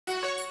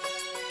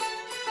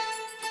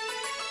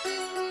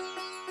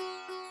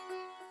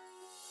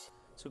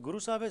So Guru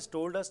Sahib has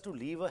told us to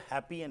live a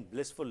happy and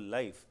blissful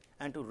life,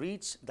 and to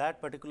reach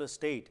that particular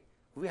state,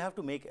 we have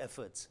to make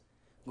efforts.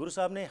 Guru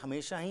Sahib ਨੇ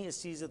ਹਮੇਸ਼ਾ ਹੀ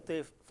ਇਸ ਚੀਜ਼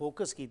ਉੱਤੇ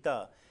focus ਕੀਤਾ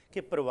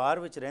ਕਿ ਪਰਿਵਾਰ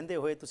ਵਿੱਚ ਰਹਿੰਦੇ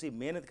ਹੋਏ ਤੁਸੀਂ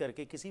ਮਿਹਨਤ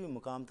ਕਰਕੇ ਕਿਸੇ ਵੀ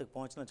ਮੁਕਾਮ ਤੱਕ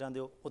ਪਹੁੰਚਣਾ ਚਾਹੁੰਦੇ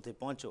ਹੋ ਉੱਥੇ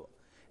ਪਹੁੰਚੋ।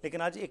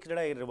 ਲੇਕਿਨ ਅੱਜ ਇੱਕ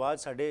ਜਿਹੜਾ ਇਹ ਰਿਵਾਜ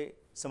ਸਾਡੇ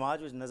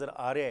ਸਮਾਜ ਵਿੱਚ ਨਜ਼ਰ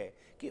ਆ ਰਿਹਾ ਹੈ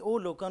ਕਿ ਉਹ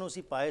ਲੋਕਾਂ ਨੂੰ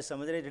ਅਸੀਂ ਪਾਏ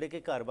ਸਮਝ ਰਹੇ ਜਿਹੜੇ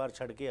ਕਿ ਘਰ-ਬਾਰ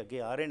ਛੱਡ ਕੇ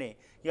ਅੱਗੇ ਆ ਰਹੇ ਨੇ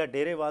ਜਾਂ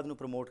ਡੇਰੇਵਾਦ ਨੂੰ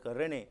ਪ੍ਰਮੋਟ ਕਰ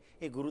ਰਹੇ ਨੇ।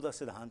 ਇਹ ਗੁਰੂ ਦਾ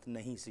ਸਿਧਾਂਤ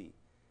ਨਹੀਂ ਸੀ।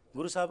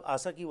 ਗੁਰੂ ਸਾਹਿਬ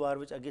ਆਸਾ ਕੀ ਵਾਰ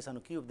ਵਿੱਚ ਅੱਗੇ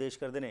ਸਾਨੂੰ ਕੀ ਉਪਦੇਸ਼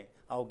ਕਰਦੇ ਨੇ,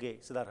 ਆਓਗੇ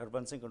ਸਰਦਾਰ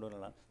ਹਰਬੰਸ ਸਿੰਘ ਕੰਡੋਲਾ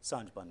ਨਾਲ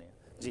ਸਾਂਝ ਪਾਉਂਦੇ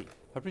ਹਾਂ ਜੀ।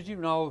 ਹਰਪ੍ਰੀਤ ਜੀ,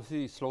 ਨਾਓ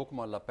ਅਸੀਂ ਸ਼ਲੋਕ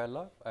ਮਹਲਾ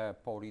ਪਹਿਲਾ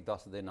ਪੌੜੀ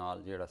 10 ਦੇ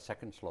ਨਾਲ ਜਿਹੜਾ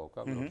ਸੈਕੰਡ ਸ਼ਲੋਕ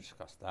ਆ, we'll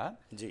discuss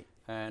that ਜੀ।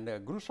 and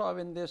Guru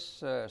Sahib in this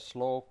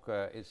slok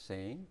is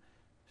saying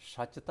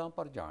ਸੱਚ ਤਾਂ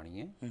ਪਰ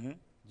ਜਾਣੀਏ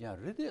ਜਾਂ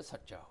ਹਿਰਦੇ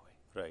ਸੱਚਾ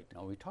ਹੋਏ। Right.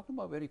 Now we talking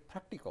about very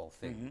practical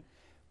thing.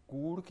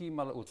 ਕੂੜ ਕੀ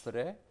ਮਲ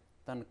ਉਤਰੇ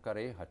ਤਨ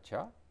ਕਰੇ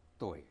ਹੱਛਾ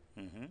ਤੋਏ।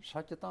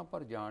 ਸੱਚ ਤਾਂ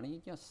ਪਰ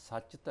ਜਾਣੀ ਜਾਂ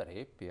ਸੱਚ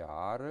ਧਰੇ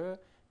ਪਿਆਰ,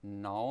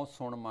 ਨਾਉ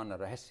ਸੁਣ ਮਨ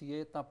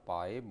ਰਹਿਸੀਏ ਤਾਂ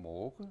ਪਾਏ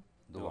ਮੋਖ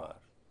ਦੁਆਰ।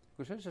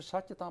 ਕੁਛ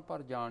ਸੱਚ ਤਾਂ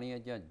ਪਰ ਜਾਣੀਏ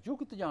ਜਾਂ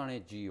ਜੁਗਤ ਜਾਣੇ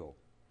ਜੀਓ,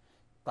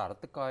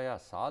 ਧਰਤ ਕਾਇਆ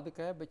ਸਾਧਕ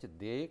ਹੈ ਵਿੱਚ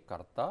ਦੇ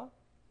ਕਰਤਾ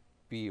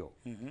ਪੀਓ।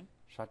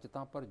 ਸੱਚ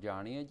ਤਾਂ ਪਰ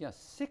ਜਾਣੀਏ ਜਾਂ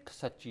ਸਿੱਖ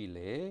ਸੱਚੀ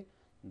ਲੈ,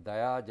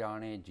 ਦਇਆ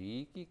ਜਾਣੇ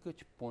ਜੀ ਕਿ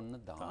ਕੁਛ ਪੁੰਨ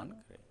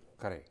ਦਾਨ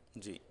ਕਰੇ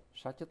ਜੀ।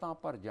 ਸੱਚ ਤਾਂ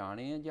ਪਰ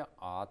ਜਾਣੇ ਜਾਂ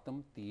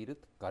ਆਤਮ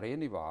ਤੀਰਥ ਕਰੇ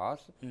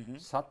ਨਿਵਾਸ,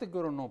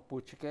 ਸਤਿਗੁਰੂ ਨੂੰ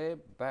ਪੁੱਛ ਕੇ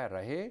ਬਹਿ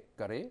ਰਹੇ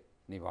ਕਰੇ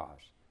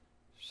ਨਿਵਾਸ।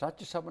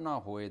 ਸੱਚ ਸਭਨਾ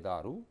ਹੋਏ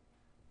ਦਾਰੂ,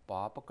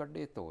 ਪਾਪ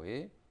ਕੱਢੇ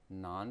ਧੋਏ,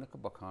 ਨਾਨਕ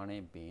ਬਖਾਣੇ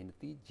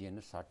ਬੇਨਤੀ ਜਿਨ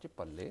ਸੱਚ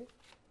ਪੱਲੇ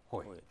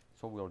ਹੋਏ।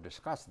 So we'll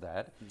discuss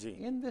that.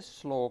 In this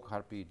slok,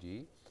 Harpreet ji,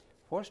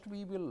 first we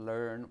will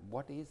learn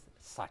what is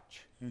sach,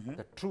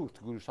 the truth.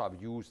 Guru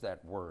Sahib used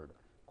that word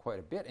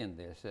quite a bit in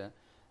this.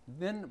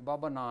 Then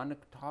Baba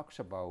Nanak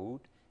talks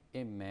about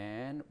a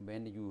man,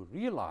 when you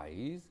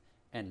realize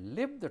and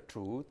live the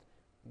truth,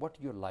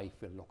 what your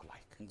life will look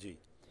like. जी।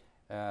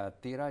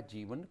 तेरा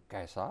जीवन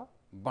कैसा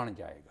बन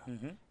जाएगा।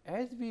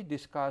 As we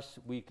discuss,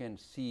 we can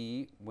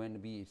see when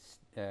we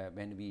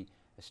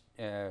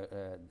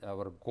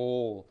our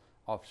goal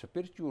of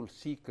spiritual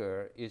seeker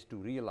is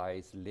to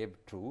realize, live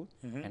truth,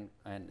 and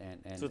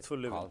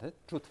truthful living. Called it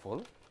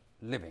truthful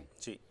living.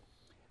 जी।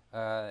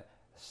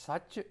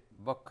 सच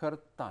वखर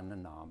धन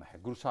नाम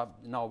है। Guru Sahib,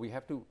 now we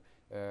have to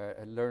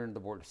learn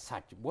the word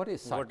sach. What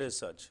is sach? What is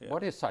sach? Yeah.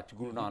 What is sach?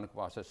 Guru Nanak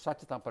Pasha,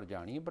 sach ਤਾਂ ਪਰ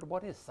ਜਾਣੀ, but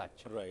what is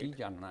sach? Right. ਕੀ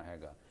ਜਾਣਨਾ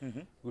ਹੈਗਾ?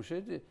 ਗੁਰੂ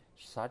ਜੀ,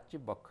 ਸੱਚ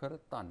ਵਖਰ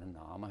ਧਨ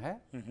ਨਾਮ ਹੈ,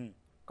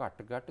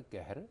 ਘਟ ਘਟ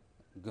ਗਹਿਰ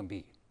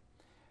ਗੰਭੀਰ।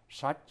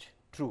 ਸੱਚ,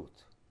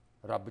 truth,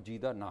 ਰੱਬ ਜੀ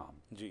ਦਾ ਨਾਮ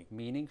ਜੀ।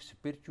 meaning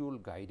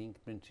spiritual guiding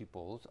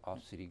principles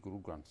of Sri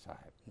Guru Granth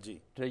Sahib ਜੀ।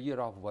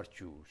 treasure of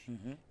virtues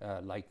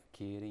like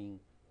caring,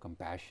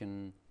 compassion,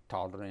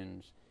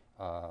 tolerance,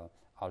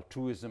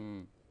 altruism,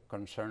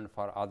 concern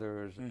for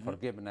others,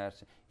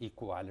 forgiveness,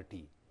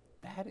 equality.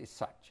 That is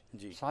such.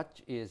 Ji.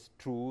 Such is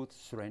truth,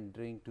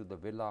 surrendering to the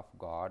will of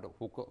God,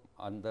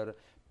 ਹੁਕਮ ਅੰਦਰ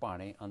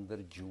ਪਾਣੇ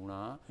ਅੰਦਰ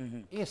ਜੂਣਾ,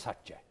 ਇਹ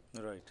ਸੱਚ ਹੈ।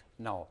 Right.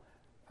 Now,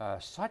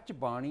 ਸੱਚ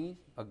ਬਾਣੀ,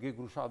 ਅੱਗੇ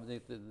ਗੁਰੂ ਸਾਹਿਬ ਨੇ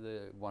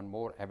one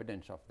more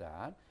evidence of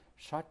that,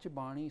 ਸੱਚ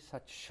ਬਾਣੀ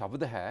ਸੱਚ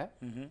ਸ਼ਬਦ ਹੈ,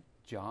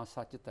 ਜਾਂ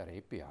ਸੱਚ ਧਰੇ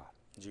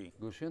ਪਿਆਰ। ਜੀ।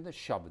 ਗੁਰੂ ਸਾਹਿਬ ਦੇ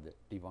ਸ਼ਬਦ,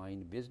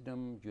 divine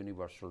wisdom,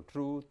 universal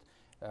truth,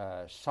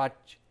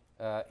 such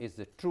is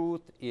the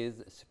truth, is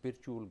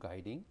spiritual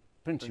guiding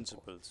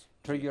principles.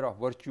 Treasure of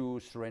virtue,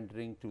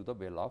 surrendering to the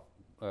will of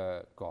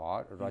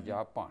God, Raja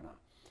Pana.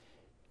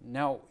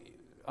 Now,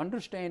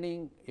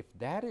 understanding if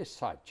that is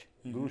such,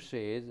 Guru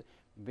says,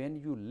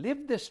 when you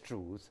live this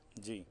truth,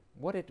 ji.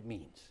 what it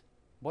means,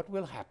 what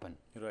will happen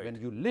Right.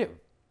 when you live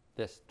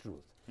this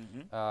truth.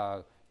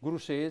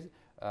 Guru says,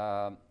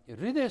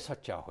 hriday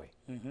sacha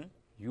hoye.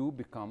 You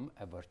become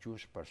a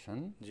virtuous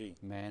person, ji.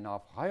 man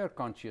of higher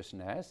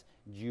consciousness,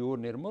 jio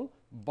nirmal,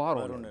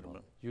 baro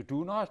nirmal. You do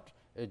not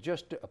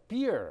just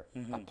appear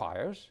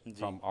pious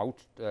from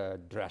out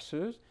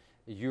dresses.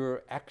 Your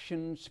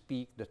actions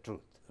speak the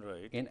truth.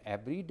 Right. In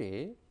every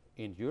day,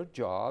 in your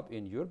job,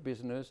 in your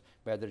business,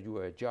 whether you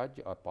are a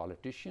judge, a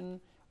politician,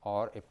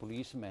 or a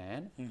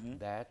policeman,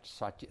 that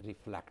such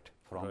reflect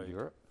from Right.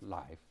 your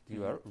life.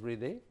 You are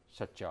hriday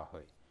sacha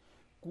hoye.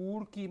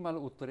 Kood ki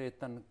mal utre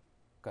tan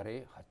kare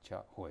hacha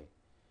hoye.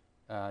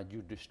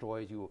 You destroy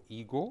your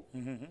ego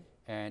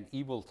and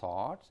evil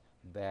thoughts,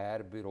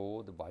 बैर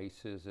विरोध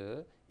vices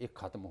ਇਹ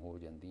ਖਤਮ ਹੋ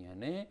ਜਾਂਦੀਆਂ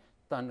ਨੇ।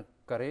 ਤਨ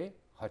ਕਰੇ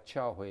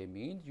ਹੱਛਾ ਹੋਏ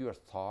means your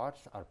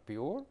thoughts are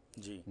pure,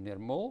 ਜੀ।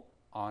 nirmal,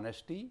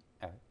 honesty,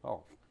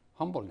 of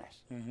humbleness.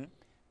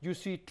 You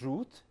see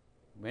truth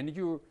when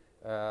you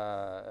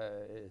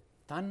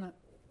ਤਨ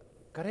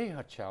ਕਰੇ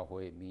ਹੱਛਾ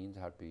ਹੋਏ means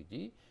Harpreet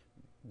ji,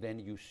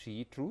 then you see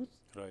truth,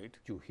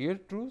 Right. you hear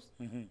truth,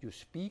 you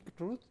speak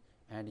truth,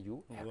 and you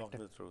Walk act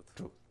the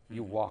truth.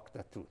 You walk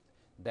the truth.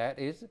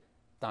 That is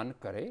ਤਨ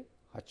ਕਰੇ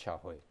ਹੱਛਾ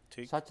ਹੋਏ।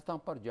 ਠੀਕ। ਸੱਚ ਤਾਂ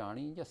ਪਰ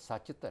ਜਾਣੀ ਜਾਂ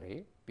ਸੱਚ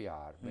ਧਰੇ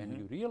ਪਿਆਰ। When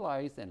you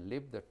realize and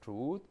live the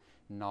truth,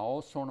 ਨਾਉ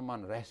ਸੁਣ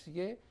ਮਨ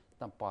ਰਹਿਸੀਏ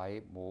ਤਾਂ ਪਾਏ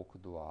ਮੋਖ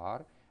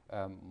ਦੁਆਰ।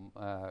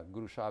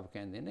 ਗੁਰੂ ਸਾਹਿਬ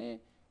ਕਹਿੰਦੇ ਨੇ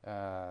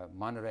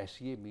ਮਨ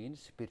ਰਹਿਸੀਏ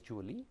means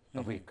spiritually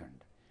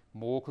awakened.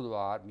 ਮੋਖ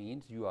ਦੁਆਰ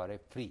means you are a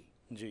free.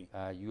 Ji.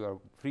 You are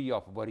free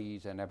of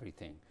worries and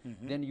everything.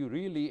 Then you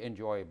really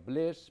enjoy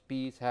bliss,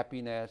 peace,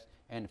 happiness,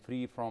 and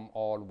free from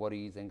all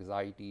worries,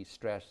 anxiety,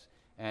 stress,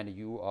 and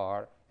you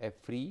are a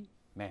free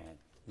man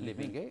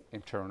living a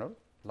eternal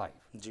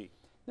life. Ji.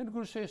 Then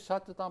Guru says,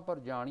 Sat tam par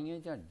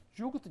janiye ja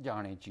jugat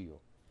jane jiyo.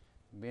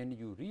 When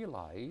you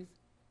realize,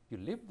 you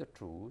live the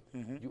truth,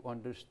 you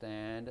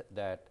understand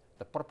that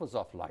the purpose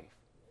of life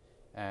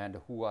and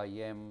who I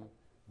am,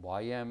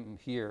 why I'm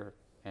here,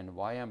 and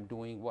why I'm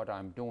doing what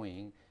I'm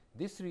doing,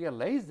 this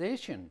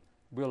realization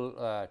will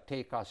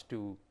take us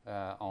to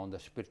on the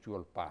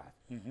spiritual path.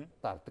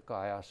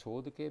 Tartakaya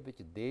sodke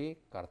vich de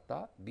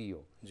karta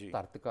bio.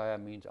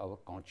 Tartakaya means our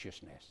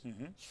consciousness.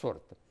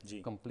 Surt.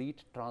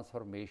 Complete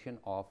transformation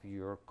of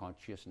your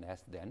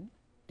consciousness then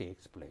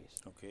takes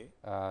place. Okay.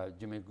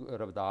 जिमें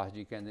रविदास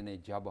जी कहते ने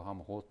जब हम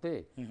होते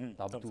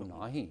तब तू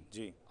नाही,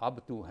 अब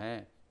तू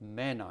हैं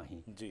मैं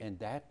नाही, and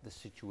that the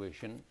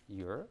situation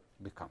your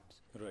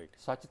becomes. Right.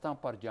 Sach tam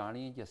par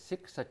jani ya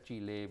sikh sachi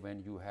le,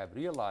 when you have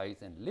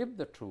realized and lived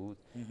the truth,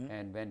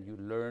 and when you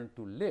learn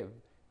to live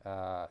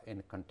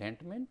in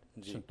contentment,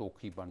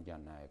 santokhi ban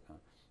jana hai.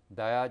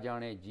 Daya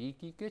jane ji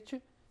ki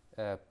kich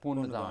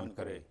pun daan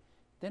kare.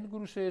 Then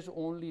Guru says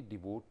only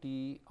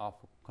devotee of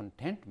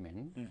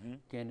contentment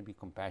can be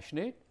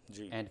compassionate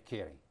and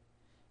caring.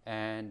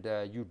 And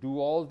you do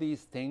all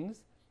these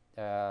things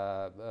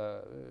out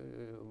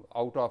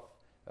of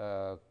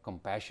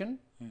compassion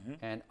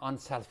and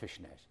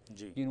unselfishness.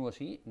 ਜਿਹਨੂੰ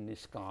ਅਸੀਂ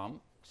ਨਿਸ਼ਕਾਮ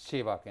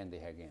ਸੇਵਾ ਕਹਿੰਦੇ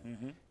ਹੈਗੇ ਆ.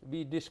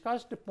 We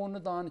discussed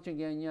ਪੁੰਨਦਾਨ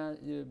ਚੰਗਿਆਈਆਂ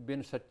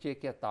ਬਿਨ ਸੱਚੇ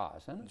ਕਿਆ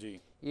ਤਾਸ ਹਨ.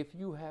 If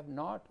you have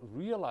not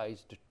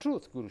realized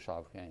truth, Guru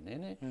Sahib ਕਹਿੰਦੇ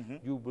ਨੇ,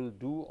 you will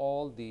do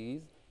all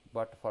these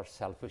but for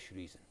selfish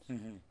reasons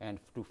and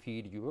to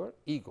feed your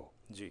ego.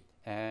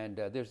 And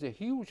there's a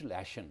huge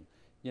lesson.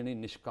 Yani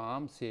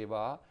nishkam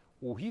seva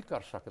ohi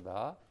kar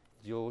sakda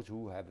those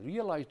who have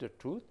realized the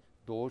truth,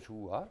 those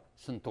who are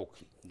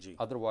santokhi.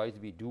 Otherwise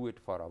we do it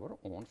for our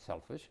own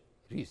selfish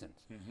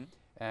reasons.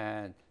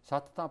 And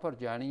satta par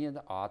janiye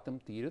the atam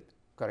tirat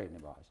kare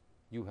nivas.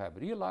 You have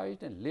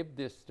realized and lived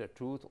this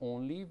truth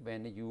only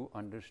when you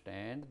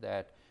understand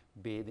that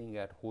bathing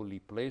at holy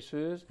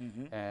places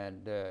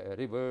and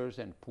rivers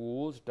and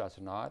pools does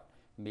not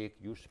make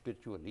you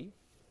spiritually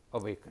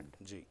awakened.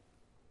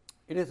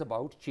 It is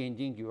about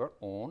changing your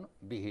own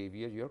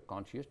behavior, your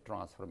conscious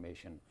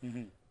transformation.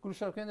 Guru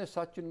Sahib ਕਹਿੰਦੇ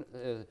ਸੱਚ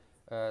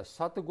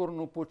ਸਤਿਗੁਰ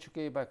ਨੂੰ ਪੁੱਛ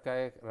ਕੇ ਬੈ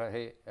ਕਹਿ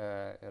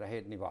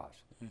ਰਹੇ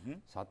ਨਿਵਾਸ.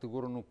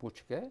 ਸਤਿਗੁਰ ਨੂੰ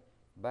ਪੁੱਛ ਕੇ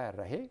ਬੈ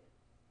ਰਹੇ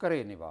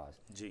ਕਰੇ ਨਿਵਾਸ.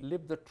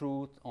 Live the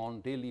truth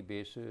on daily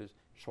basis.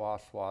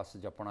 ਸਵਾਸ ਸਵਾਸ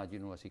ਜਪਣਾ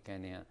ਜਿਹਨੂੰ ਅਸੀਂ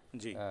ਕਹਿੰਦੇ ਹਾਂ.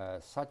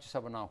 ਸੱਚ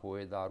ਸਭਨਾ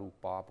ਹੋਏ ਦਾਰੂ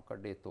ਪਾਪ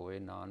ਕੱਢੇ ਧੋਏ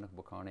ਨਾਨਕ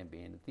ਬਖਾਣੇ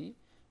ਬੇਨਤੀ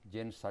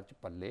ਜਿਨ ਸੱਚ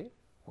ਪੱਲੇ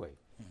ਹੋਏ.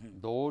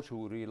 Those who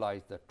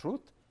realize the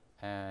truth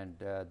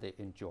and they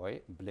enjoy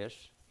bliss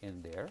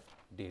in their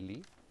daily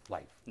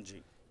life.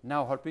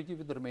 Now Harpreet ji,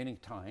 with the remaining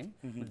time,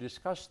 we'll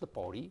discuss the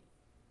Pauri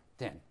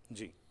 10.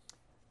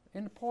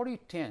 In Pauri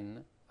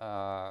 10,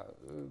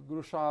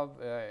 Guru Sahib,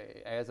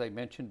 as I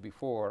mentioned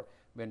before,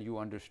 when you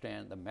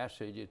understand the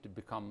message, it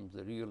becomes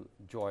a real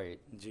joy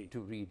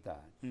to read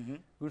that.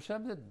 Guru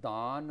Sahib said,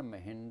 "Daan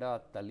mahinda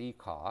tali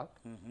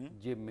khak,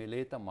 je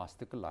mile ta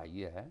mastak lai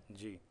hai,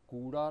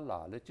 kooda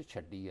lalach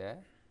chhadi hai,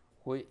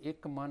 ਹੋਏ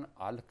ਇੱਕ ਮਨ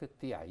ਅਲਖ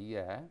ਧਿਆਈ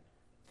ਹੈ,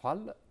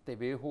 ਫਲ ਤੇ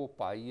ਵੇਹੋ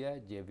ਪਾਈ ਹੈ,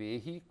 ਜੇ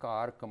ਵੇਹੀ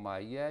ਕਾਰ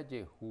ਕਮਾਈ ਹੈ,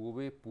 ਜੇ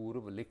ਹੋਵੇ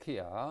ਪੂਰਵ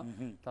ਲਿਖਿਆ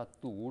ਤਾਂ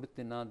ਧੂੜ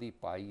ਤਿਨਾਂ ਦੀ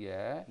ਪਾਈ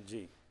ਹੈ,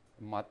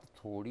 ਮਤ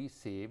ਥੋੜੀ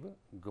ਸੇਬ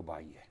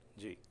ਗਵਾਈ ਹੈ."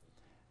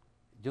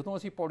 ਜਦੋਂ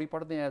ਅਸੀਂ ਪੌੜੀ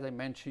ਪੜ੍ਹਦੇ ਹਾਂ, ਐਜ਼ ਆਈ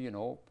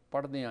ਮੈਂਸ਼ਨ,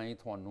 ਪੜ੍ਹਦੇ ਆਂ ਹੀ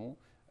ਤੁਹਾਨੂੰ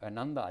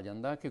ਆਨੰਦ ਆ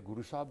ਜਾਂਦਾ ਕਿ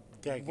Guru Sahib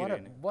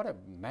what a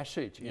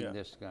message in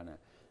this kind of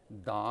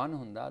ਦਾਨ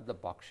ਹੁੰਦਾ, the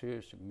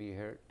ਬਖਸ਼ਿਸ਼,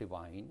 ਮਿਹਰ,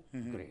 divine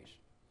grace.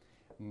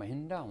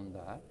 ਮਹਿੰਦਾ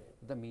ਹੁੰਦਾ,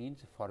 the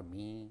means for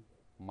me,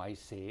 my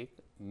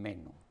sake,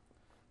 ਮੈਨੂੰ.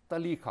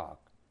 ਤਲੀ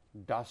ਖਾਕ,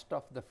 dust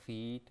of the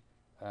feet,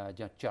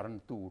 ਜਾਂ ਚਰਨ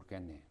ਧੂੜ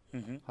ਕਹਿੰਦੇ.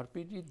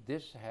 Harpreet ji,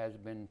 this has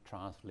been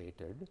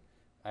translated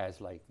as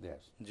like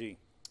this.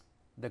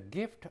 The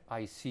gift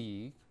I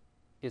seek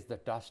is the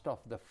dust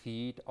of the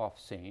feet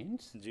of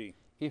saints.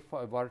 If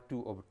I were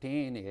to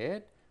obtain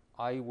it,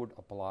 I would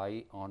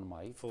apply on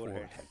my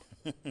forehead.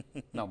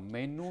 Now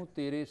ਮੈਨੂੰ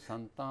ਤੇਰੇ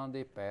ਸੰਤਾਂ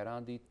ਦੇ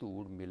ਪੈਰਾਂ ਦੀ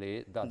ਧੂੜ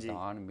ਮਿਲੇ, ਦਾ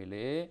ਦਾਨ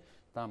ਮਿਲੇ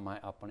ਤਾਂ ਮੈਂ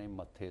ਆਪਣੇ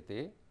ਮੱਥੇ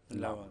ਤੇ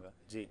ਲਾਵਾਂਗਾ.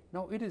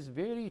 Now it is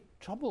very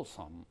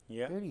troublesome,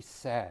 very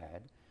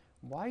sad,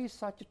 why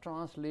such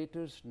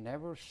translators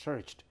never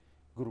searched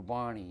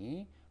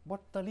Gurbani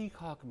what tali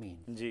khak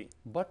means,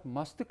 what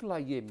mastak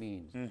laiye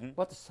means,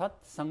 what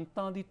sat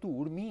sangtan di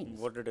dhood means.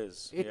 What it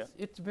is.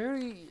 It's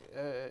very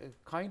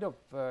kind of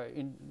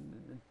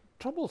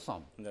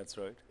troublesome. That's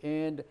right.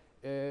 And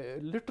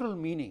literal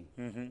meaning,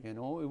 it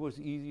was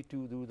easy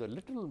to do the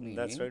literal meaning.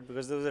 That's right,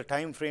 because there was a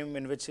time frame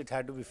in which it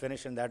had to be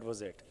finished, and that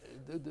was it.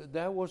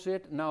 That was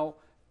it. Now,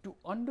 to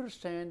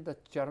understand the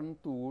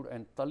Charantur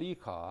and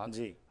Talikha,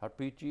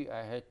 Harpreet ji,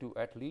 I had to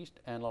at least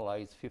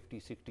analyze 50,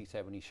 60,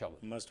 70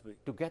 shabd. Must be.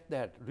 To get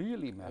that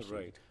really message.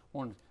 Right.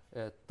 On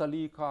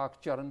Talikha,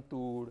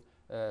 Charantur,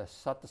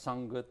 Sat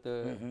Sangat,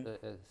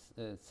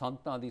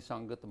 Santan di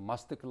Sangat,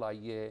 Mastak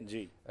Laiye,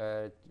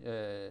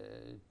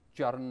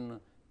 charan,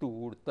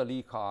 tood,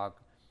 tali khak.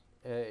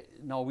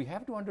 Now we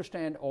have to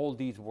understand all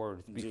these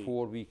words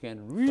before we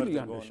can really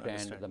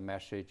understand the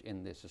message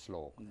in this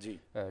slok.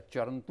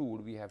 Charan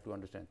tood we have to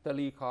understand.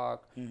 Tali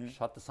khak,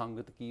 sat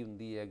sangat ki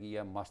hundi hegi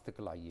hai, mast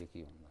kalaiye ki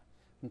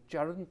hunda.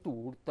 Charan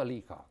tood,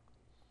 tali khak.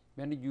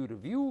 When you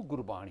review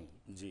Gurbani,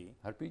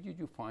 Harpreet ji,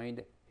 you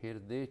find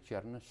hirde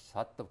charan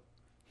sat,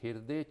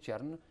 hirde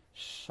charan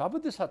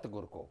shabd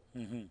satgur ko,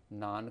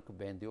 Nanak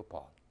bendio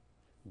paal.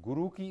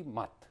 Guru ki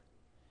mat.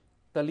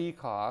 Tali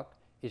khak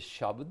is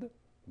shabd,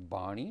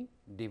 Bani,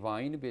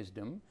 divine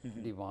wisdom,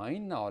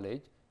 divine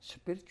knowledge,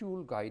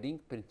 spiritual guiding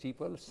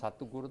principle,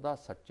 Satgur da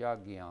Sacha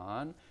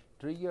Gyan,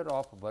 trigger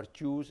of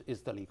virtues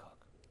is Tali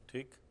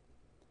khak.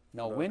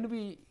 Now, when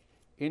we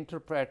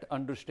interpret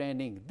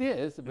understanding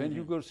this, when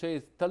you go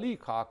say Tali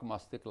khak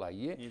mastik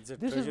laiye,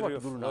 this is what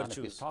Guru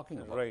Nanak is talking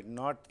about. Right,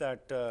 not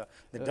that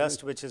the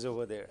dust which is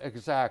over there.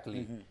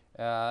 Exactly.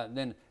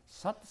 Then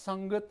Sat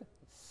Sangat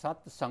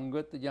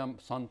ਜਾਂ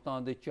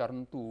ਸੰਤਾਂ ਦੇ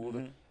ਚਰਨ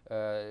ਧੂੜ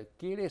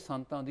ਕਿਹੜੇ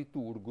ਸੰਤਾਂ ਦੀ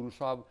ਧੂੜ ਗੁਰੂ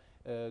ਸਾਹਿਬ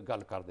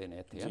ਗੱਲ ਕਰਦੇ ਨੇ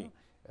ਇੱਥੇ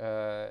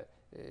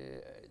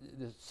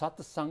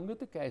ਸਤ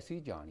ਸੰਗਤ ਕੈਸੀ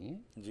ਜਾਣੀ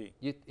ਜੀ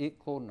ਇਹ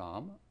ਇੱਕੋ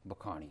ਨਾਮ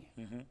ਬਖਾਣੀ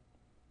ਹੈ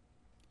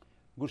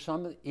ਗੁਰੂ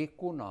ਸਾਹਿਬ ਦਾ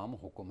ਇੱਕੋ ਨਾਮ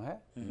ਹੁਕਮ ਹੈ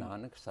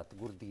ਨਾਨਕ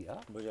ਸਤਿਗੁਰ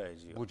ਦੀਆ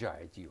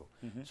ਬੁਝਾਏ ਜੀਓ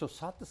ਸੋ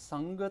ਸਤ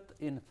ਸੰਗਤ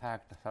in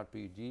fact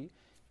Harpreet ji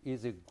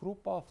is a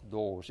group of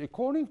those,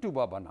 according to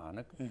Baba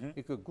Nanak,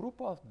 a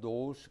group of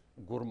those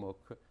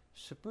Gurmukh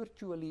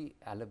spiritually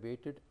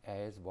elevated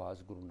as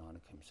was Guru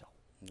Nanak himself.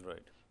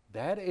 Right.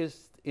 There is,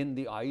 in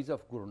the eyes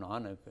of Guru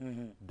Nanak,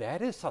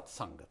 there is Sat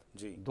Sangat.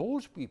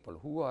 Those people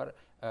who are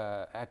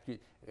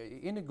actually,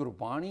 in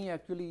Gurbani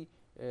actually,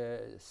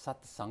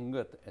 Sat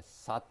Sangat,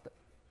 Sat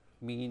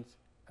means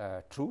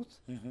truth,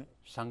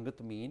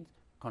 Sangat means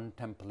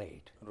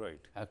contemplate.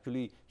 Right.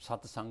 Actually,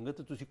 Sat Sangat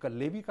tusi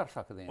kalle bhi kar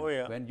sakde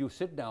hain. When you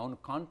sit down,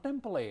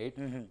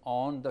 contemplate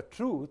on the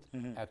truth,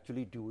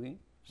 actually doing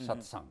Sat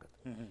Sangat.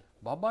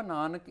 Baba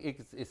Nanak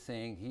is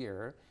saying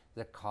here,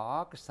 the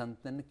khak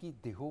santan ki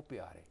deho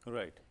pyare.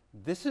 Right.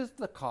 This is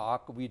the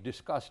khak we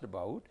discussed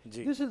about.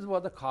 This is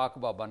what the khak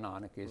Baba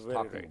Nanak is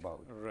talking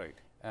about. Right.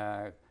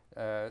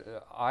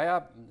 ਆਇਆ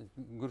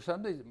ਗੁਰੂ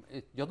ਸਾਹਿਬ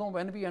ਦੇ ਜਦੋਂ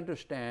van ਵੀ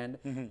understand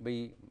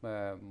ਬਈ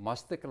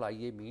ਮਸਤਕ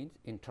ਲਾਈਏ means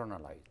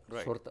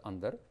internalise ਸੁਰਤ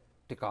ਅੰਦਰ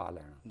ਟਿਕਾ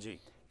ਲੈਣਾ ਜੀ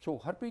ਸੋ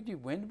Harpreet ji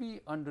van we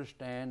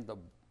understand the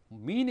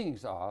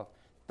meanings of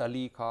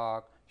ਤਲੀ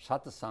ਖਾਕ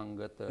ਸਤ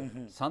ਸੰਗਤ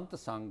ਸੰਤ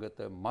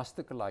ਸੰਗਤ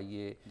ਮਸਤਕ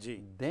ਲਾਈਏ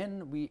then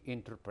we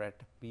interpret,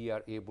 we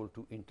are able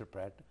to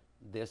interpret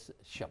this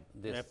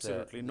shabd.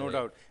 Absolutely, no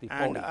doubt.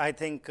 And I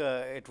think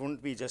it wouldn't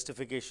be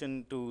justification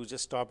to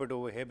just stop it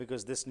over here,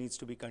 because this needs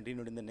to be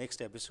continued in the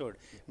next episode,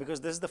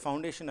 because this is the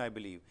foundation, I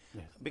believe.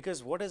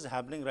 Because what is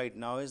happening right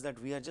now is that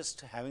we are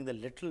just having the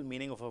literal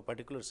meaning of a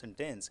particular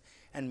sentence,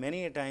 and many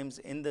a times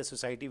in the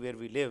society where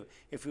we live,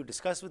 if you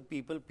discuss with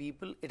people,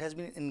 it has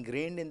been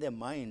ingrained in their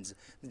minds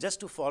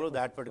just to follow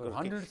that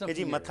particular कि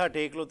जी मत्था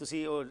take लो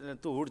तुसी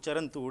धूड़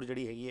चरण धूड़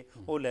जड़ी हैगी है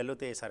वो ले लो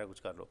ते सारा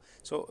कुछ कर लो.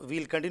 So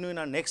we'll continue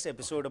in our next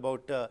episode about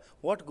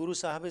what Guru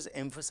Sahib is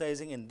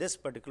emphasizing in this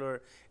particular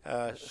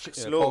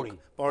slok,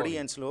 Paudi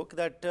and slok,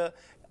 that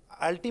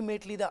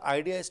ultimately the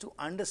idea is to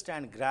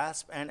understand,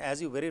 grasp, and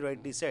as you very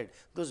rightly said,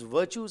 those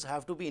virtues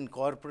have to be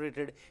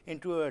incorporated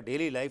into your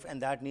daily life,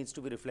 and that needs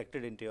to be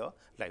reflected into your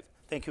life.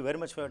 Thank you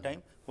very much for your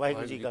time.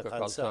 Vaheguru Ji ka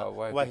Khalsa,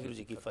 Vaheguru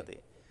Ji ki Fateh.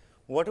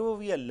 Whatever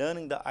we are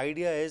learning, the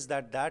idea is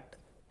that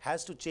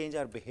has to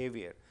change our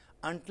behavior.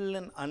 Until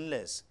and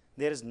unless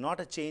there is not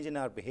a change in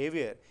our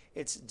behavior,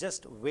 it's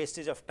just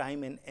wastage of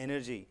time and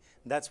energy.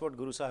 That's what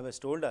Guru Sahib has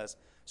told us.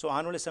 So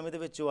ਆਉਣ ਵਾਲੇ ਸਮੇਂ ਦੇ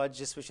ਵਿੱਚ ਜੋ ਅੱਜ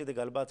ਜਿਸ ਵਿਸ਼ੇ 'ਤੇ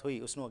ਗੱਲਬਾਤ ਹੋਈ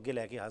ਉਸ ਨੂੰ ਅੱਗੇ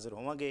ਲੈ ਕੇ ਹਾਜ਼ਰ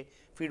ਹੋਵਾਂਗੇ.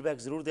 ਫੀਡਬੈਕ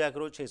ਜ਼ਰੂਰ ਦਿਆ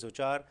ਕਰੋ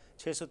 604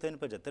 603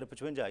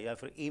 7555 ਜਾਂ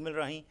ਫਿਰ ਈਮੇਲ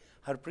ਰਾਹੀਂ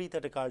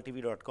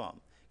harpreet@akaltv.com.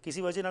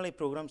 ਕਿਸੇ ਵਜ੍ਹਾ ਨਾਲ ਇਹ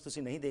ਪ੍ਰੋਗਰਾਮਸ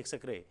ਤੁਸੀਂ ਨਹੀਂ ਦੇਖ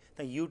ਸਕ ਰਹੇ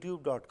ਤਾਂ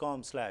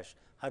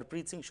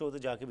youtube.com/harpreet Singh show 'ਤੇ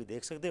ਜਾ ਕੇ ਵੀ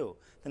ਦੇਖ ਸਕਦੇ ਹੋ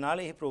ਤੇ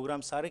ਨਾਲ ਇਹ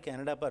ਪ੍ਰੋਗਰਾਮ ਸਾਰੇ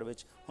ਕੈਨੇਡਾ ਭਰ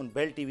ਵਿੱਚ ਹੁਣ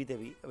ਬੈਲ TV 'ਤੇ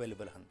ਵੀ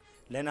ਅਵੇਲੇਬਲ ਹਨ.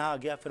 ਲੈਣਾ ਆ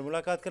ਗਿਆ ਫਿਰ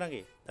ਮੁਲਾਕਾਤ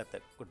ਕਰਾਂਗੇ ਤਦ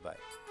ਤੱਕ ਗੁੱਡ ਬਾਏ.